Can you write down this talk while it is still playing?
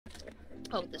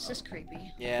Oh, this is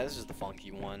creepy. Yeah, this is the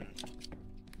funky one.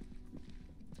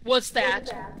 What's that?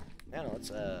 Yeah, let's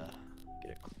get a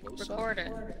close up. Record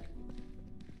it.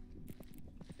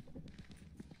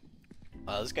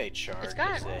 Oh, this guy charges It's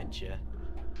got- at you. Look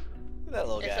at that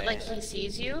little guy. Is it like he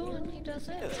sees you and he does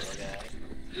Look at it? that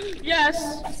little guy.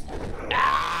 Yes!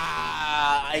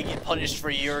 Ah! I get punished for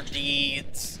your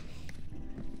deeds.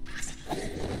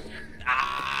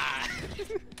 Ah!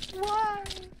 Why?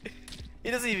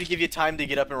 He doesn't even give you time to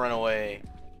get up and run away.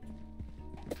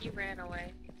 You ran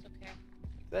away. It's okay.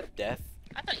 Is that death?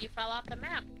 I thought you fell off the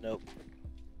map. Nope.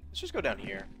 Let's just go down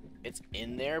here. It's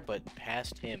in there, but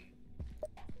past him.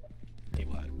 Hey,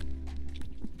 what? Do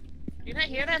you not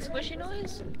hear that squishy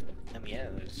noise? I mean, yeah,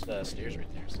 there's stairs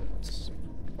right there, so it's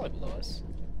probably below us.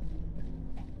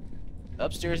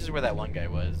 Upstairs is where that one guy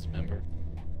was, remember?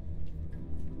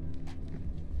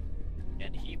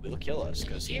 And he will kill us,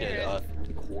 because he did a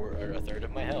third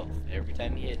of my health every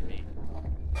time he hit me.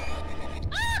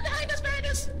 Ah! Behind us! Behind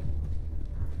us!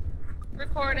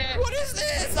 Record it. What is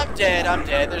this? I'm dead, I'm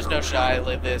dead. There's no shot I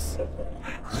live this.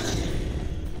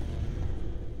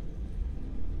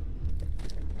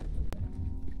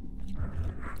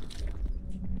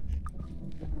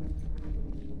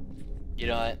 You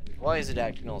know what? Why is it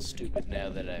acting all stupid now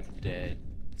that I'm dead?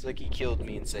 It's like he killed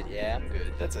me and said, yeah, I'm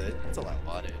good. That's it. That's all I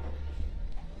wanted.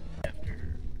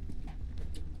 After...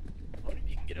 I wonder if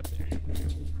you can get up there.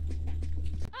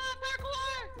 Ah,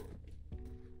 parkour!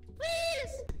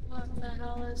 Please! What the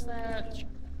hell is that?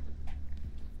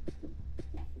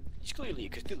 He's clearly a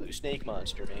Cthulhu snake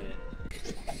monster, man.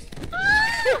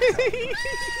 Ah!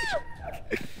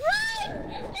 Run!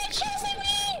 They're chasing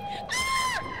me!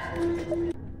 Ah!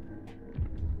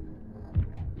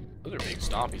 Those are big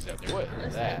stompies out there. What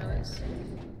is that? Noise?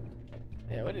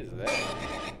 Yeah, what is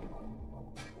that?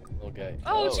 Little guy.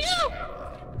 Oh, it's you!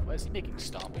 Why is he making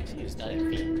stompies? He is not a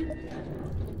feet.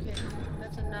 Okay,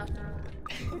 that's enough.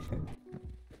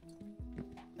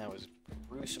 That was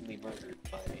gruesomely murdered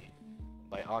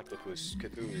by Octopus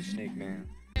Cthulhu Snake Man.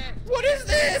 What is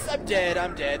this? I'm dead.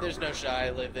 I'm dead. There's no shot I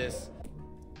live this.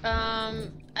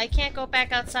 I can't go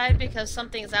back outside because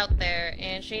something's out there,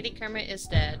 and Shady Kermit is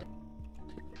dead.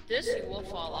 This you will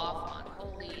fall off on.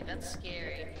 Holy, that's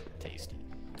scary. Tasty.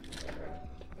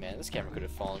 Man, this camera could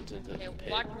have fallen into the Okay,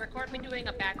 pit. record me doing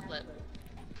a backflip.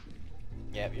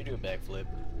 Yeah, you're doing backflip.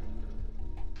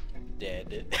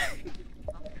 Dead.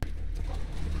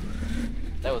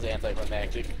 That was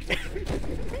anticlimactic.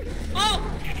 Oh!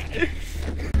 Yeah,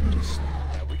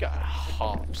 we got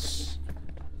hops.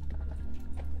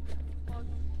 Well,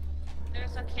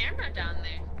 there's a camera down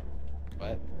there.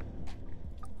 What?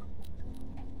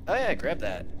 Oh yeah, grab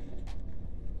that.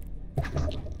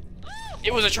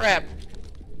 It was a trap!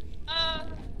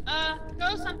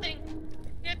 Throw something.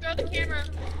 Here, throw the camera.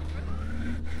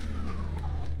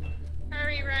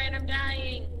 Hurry, Ryan, I'm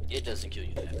dying. It doesn't kill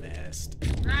you that fast.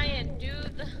 Ryan, do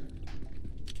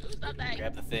something.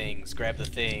 Grab the things, grab the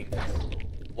things.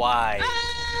 Why?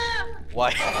 Ah!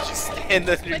 Why just stand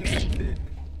underneath it?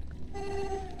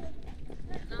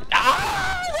 No.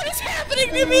 Ah! What is happening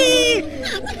to me?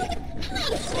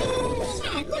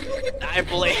 I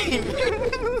blame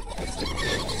you.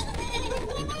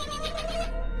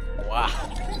 Wow.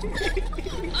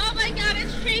 Oh my god,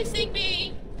 it's chasing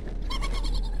me!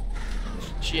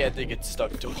 She had to get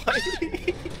stuck twice.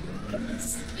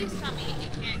 Please tell me you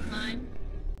can't climb.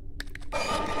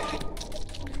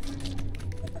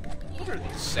 What are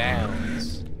these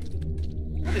sounds?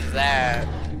 What is that?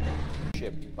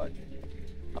 Ship budget.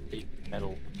 A big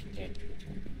metal container.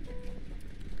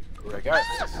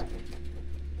 Regardless.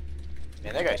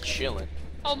 Man, that guy's chilling.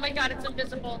 Oh my god, it's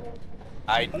invisible.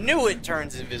 I knew it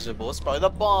turns invisible. It's probably the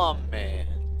bomb man.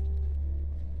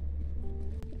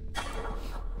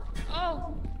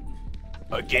 Oh.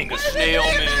 A gang of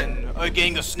snailmen. A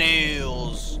gang of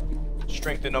snails.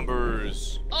 Strength in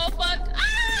numbers. Oh fuck.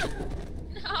 Ah!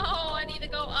 No, I need to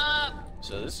go up.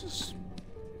 So this is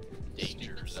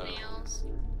danger Stupid zone. snails.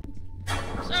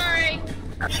 Sorry.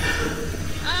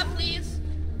 Please.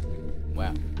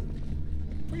 Wow.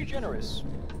 Pretty generous.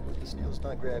 The snail's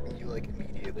not grabbing you like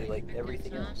immediately like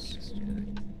everything else.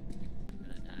 I'm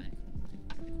gonna die.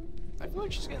 I feel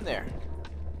like she's getting there.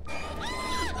 What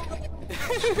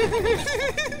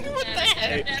the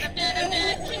heck? I'm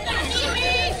dead. She's gonna see me.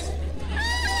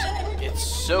 Ah! It's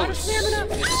so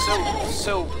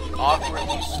so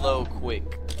awkwardly slow quick.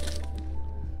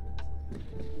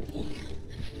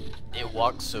 It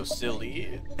walks so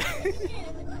silly. I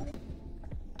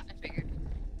figured.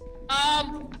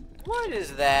 What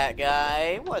is that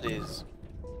guy? What is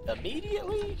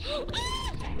immediately?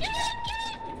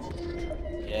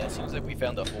 Yeah, it seems like we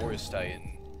found the Forest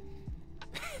Titan.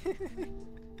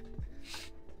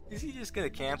 Is he just gonna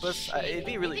camp us? It'd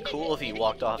be really cool if he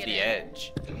walked off the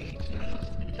edge.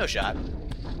 No shot.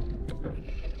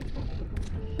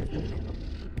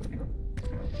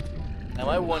 Now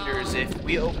my wonder is if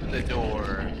we open the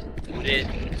door, would it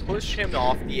push him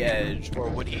off the edge, or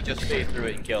would he just fade through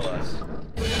it and kill us?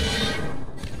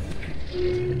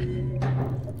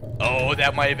 Oh,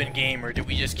 that might have been Gamer. Did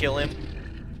we just kill him?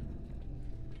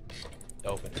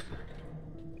 Open.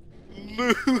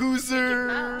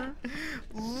 Loser!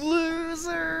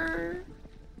 Loser!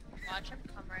 Watch him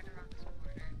come right around this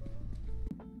corner.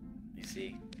 You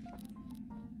see?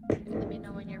 Let me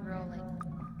know when you're rolling.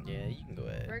 Yeah, you can go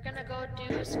ahead. We're gonna go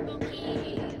do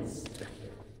spookies.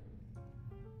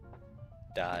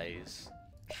 Dies.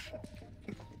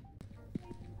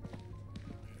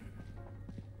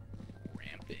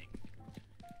 Ramping.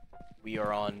 We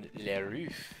are on Le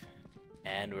Roof,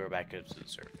 and we're back up to the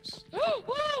surface. Whoa!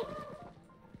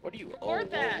 What are you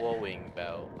Record that. whoa-ing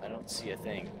about? I don't see a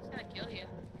thing. It's gonna kill you.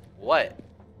 What?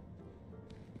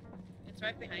 It's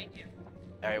right behind you.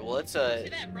 Alright, well let's See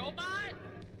that robot?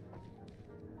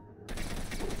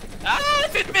 Ah,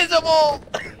 it's invisible!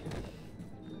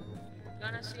 You're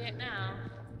gonna see it now.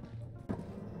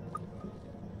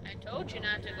 I told you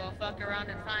not to go fuck around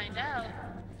and find out.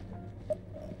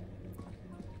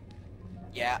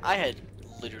 Yeah, I had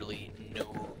literally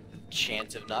no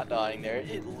chance of not dying there.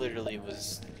 It literally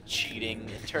was cheating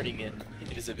and turning in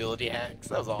invisibility hacks.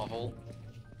 That was awful.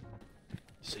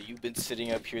 So you've been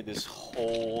sitting up here this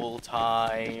whole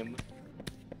time.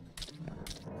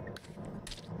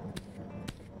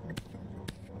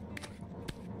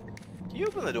 Can you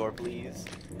open the door, please?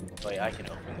 Wait, I can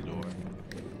open the door.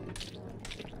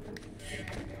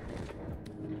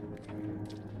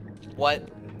 What?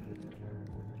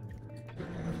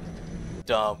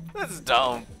 Dumb. That's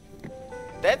dumb.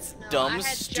 That's No, dumb,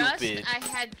 stupid. I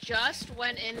had just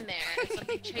went in there and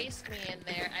something chased me in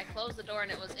there. I closed the door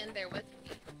and it was in there with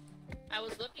me. I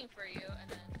was looking for you and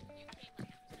then you came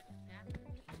like after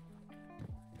me.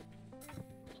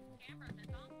 Look, camera,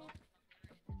 that's on both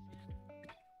of them.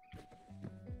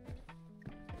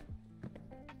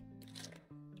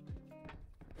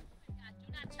 God,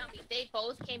 do not tell me they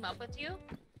both came up with you?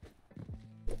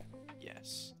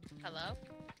 Yes. Hello?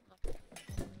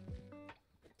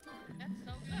 That's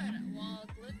so good. Well,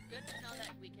 good to know that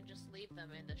we can just leave them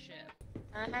in the ship.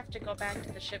 I have to go back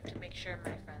to the ship to make sure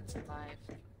my friend's alive.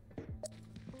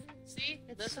 See?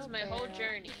 This is my whole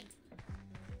journey.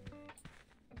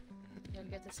 You'll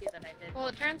get to see that I did. Well,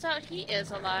 it turns out he is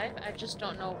alive. I just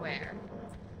don't know where.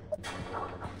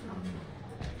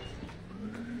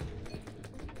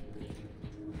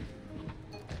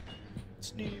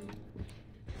 It's new.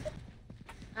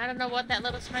 I don't know what that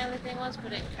little smiley thing was,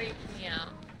 but it creeped me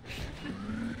out.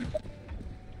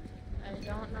 I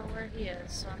don't know where he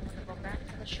is, so I'm gonna go back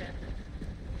to the ship.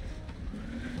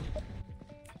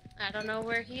 I don't know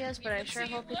where he is, but I sure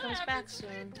hope he comes back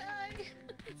soon.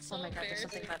 Oh my god, there's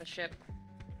something by the ship.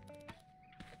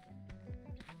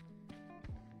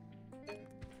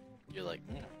 You're like,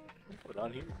 put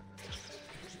on here.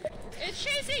 It's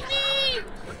chasing me!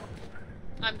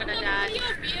 I'm gonna die.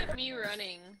 Video of me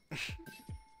running.